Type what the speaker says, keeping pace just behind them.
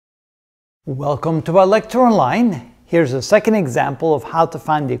Welcome to our lecture online. Here's a second example of how to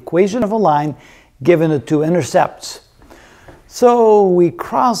find the equation of a line given the two intercepts. So we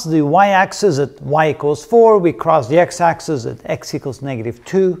cross the y-axis at y equals 4, we cross the x-axis at x equals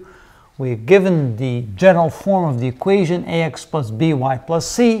 -2. We're given the general form of the equation ax plus by plus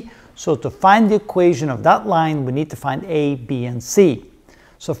c. So to find the equation of that line, we need to find a, b, and c.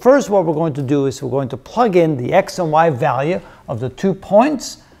 So first what we're going to do is we're going to plug in the x and y value of the 2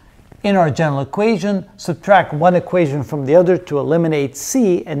 points in our general equation, subtract one equation from the other to eliminate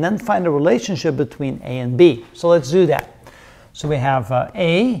c, and then find a relationship between a and b. So let's do that. So we have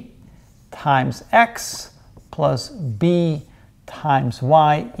a times x plus b times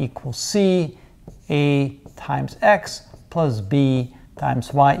y equals c, a times x plus b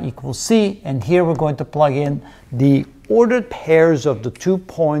times y equals c, and here we're going to plug in the ordered pairs of the 2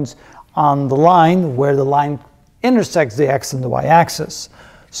 points on the line where the line intersects the x and the y-axis.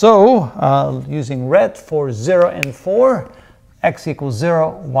 So, using red for 0 and 4, x equals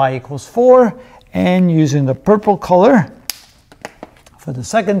 0, y equals 4, and using the purple color for the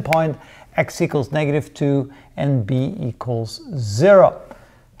second point, x equals -2 and b equals 0,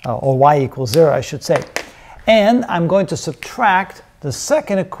 or y equals 0, I should say. And I'm going to subtract the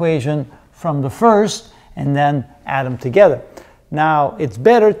second equation from the first and then add them together. Now, it's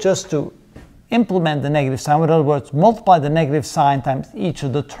better just to implement the negative sign. In other words, multiply the negative sign times each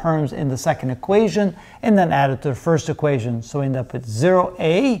of the terms in the second equation and then add it to the first equation. So we end up with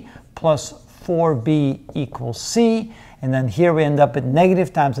 0a plus 4b equals c. And then here we end up with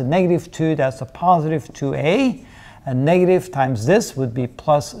negative times a -2, that's a positive 2a. A negative times this would be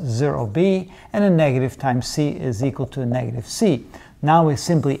plus 0b, and a negative times c is equal to a -c. Now we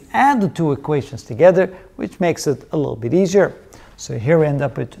simply add the two equations together, which makes it a little bit easier. So here we end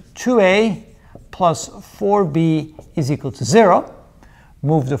up with 2a plus 4b is equal to 0.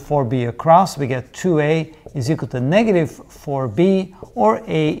 Move the 4b across, we get 2a is equal to -4b, or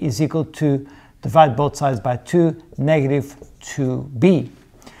a is equal to, divide both sides by 2, -2b.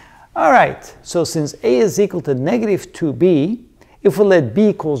 All right, so since a is equal to -2b, if we let b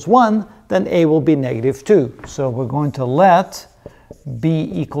equals 1, then a will be -2. So we're going to let b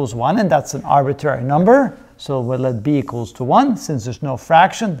equals 1, and that's an arbitrary number. So we'll let b equals to 1, since there's no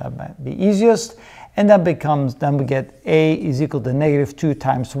fraction, that might be easiest. And that becomes, then we get a is equal to -2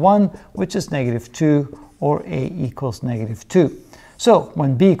 times 1, which is -2, or a equals -2. So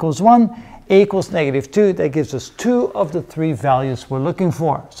when b equals 1, a equals -2, that gives us 2 of the 3 values we're looking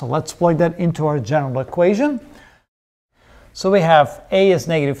for. So let's plug that into our general equation. So we have a is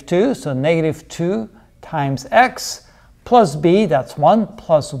 -2, so -2 times x plus b, that's 1,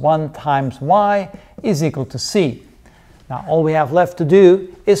 plus 1 times y is equal to c. Now all we have left to do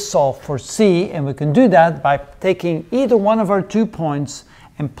is solve for c, and we can do that by taking either one of our 2 points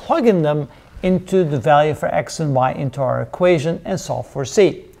and plugging them into the value for x and y into our equation and solve for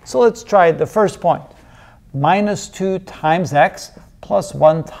c. So let's try the first point. -2 times x plus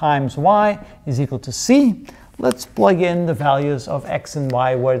 1 times y is equal to c. Let's plug in the values of x and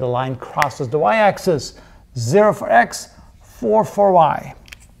y where the line crosses the y-axis. 0 for x, 4 for y.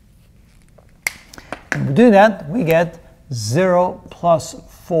 When we do that, we get 0 plus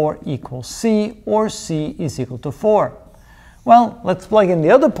 4 equals c, or c is equal to 4. Well, let's plug in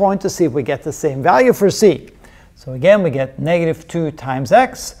the other point to see if we get the same value for c. So again, we get -2 times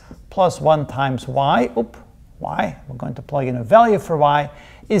x plus 1 times y. Y. We're going to plug in a value for y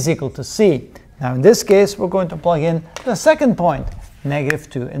is equal to c. Now in this case, we're going to plug in the second point,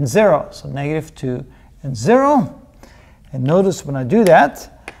 -2 and 0. So -2 and 0. And notice when I do that,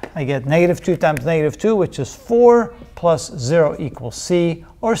 I get -2 times -2, which is 4, plus 0 equals c,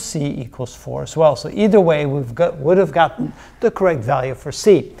 or c equals 4 as well. So either way, would have gotten the correct value for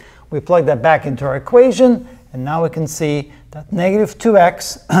c. We plug that back into our equation, and now we can see that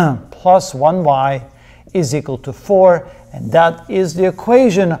 -2x plus 1y is equal to 4, and that is the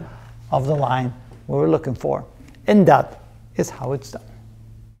equation of the line we were looking for. And that is how it's done.